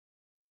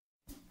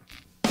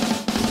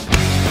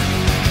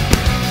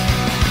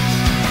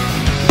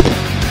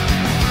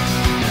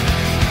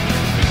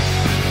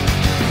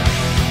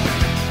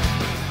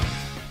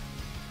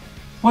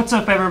What's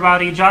up,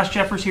 everybody? Josh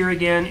Jeffers here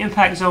again.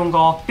 Impact Zone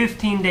Golf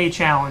 15-day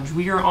challenge.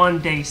 We are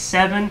on day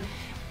 7.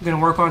 We're going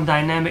to work on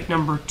dynamic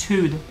number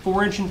 2, the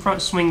 4-inch in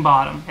front swing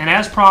bottom. And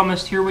as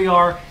promised, here we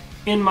are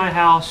in my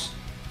house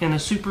in a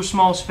super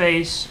small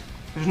space.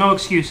 There's no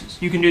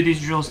excuses. You can do these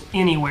drills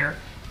anywhere.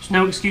 There's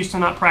no excuse to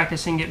not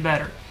practice and get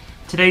better.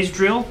 Today's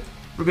drill,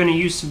 we're going to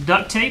use some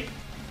duct tape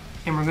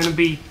and we're going to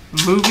be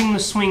moving the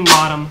swing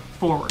bottom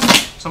forward.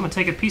 So I'm going to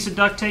take a piece of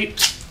duct tape,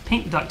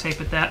 pink duct tape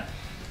at that.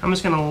 I'm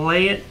just going to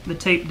lay the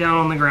tape down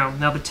on the ground.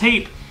 Now the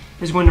tape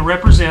is going to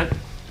represent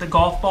the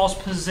golf ball's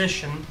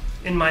position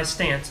in my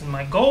stance. And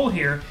my goal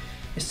here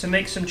is to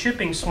make some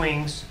chipping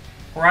swings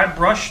where I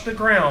brush the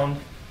ground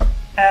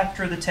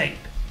after the tape.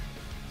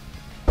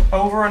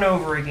 Over and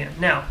over again.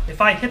 Now, if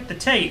I hit the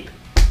tape,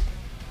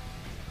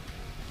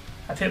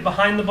 I've hit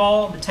behind the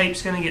ball, the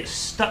tape's going to get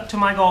stuck to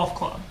my golf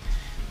club.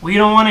 We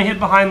don't want to hit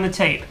behind the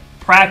tape.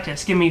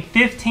 Practice. Give me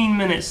 15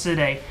 minutes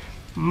today.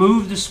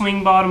 Move the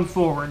swing bottom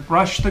forward.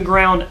 Brush the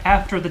ground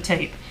after the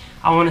tape.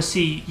 I want to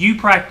see you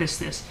practice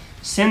this.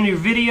 Send your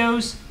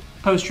videos.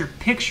 Post your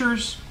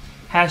pictures.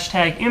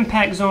 Hashtag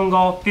Impact Zone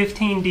Golf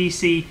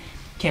 15DC.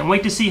 Can't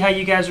wait to see how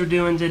you guys are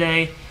doing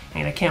today.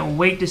 And I can't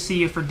wait to see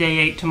you for day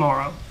 8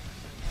 tomorrow.